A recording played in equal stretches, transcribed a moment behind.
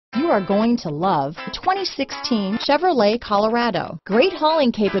are going to love the 2016 Chevrolet Colorado. Great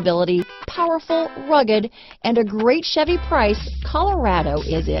hauling capability, powerful, rugged, and a great Chevy price, Colorado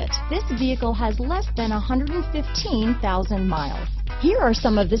is it. This vehicle has less than 115,000 miles. Here are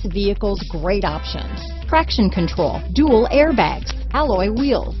some of this vehicle's great options: traction control, dual airbags, alloy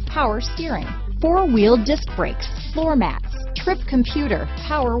wheels, power steering, four-wheel disc brakes, floor mats, trip computer,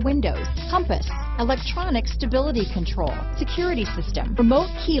 power windows, compass, electronic stability control, security system, remote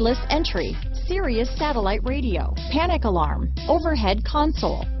keyless entry, Sirius satellite radio, panic alarm, overhead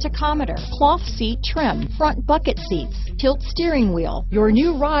console, tachometer, cloth seat trim, front bucket seats, tilt steering wheel. Your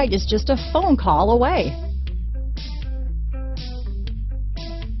new ride is just a phone call away.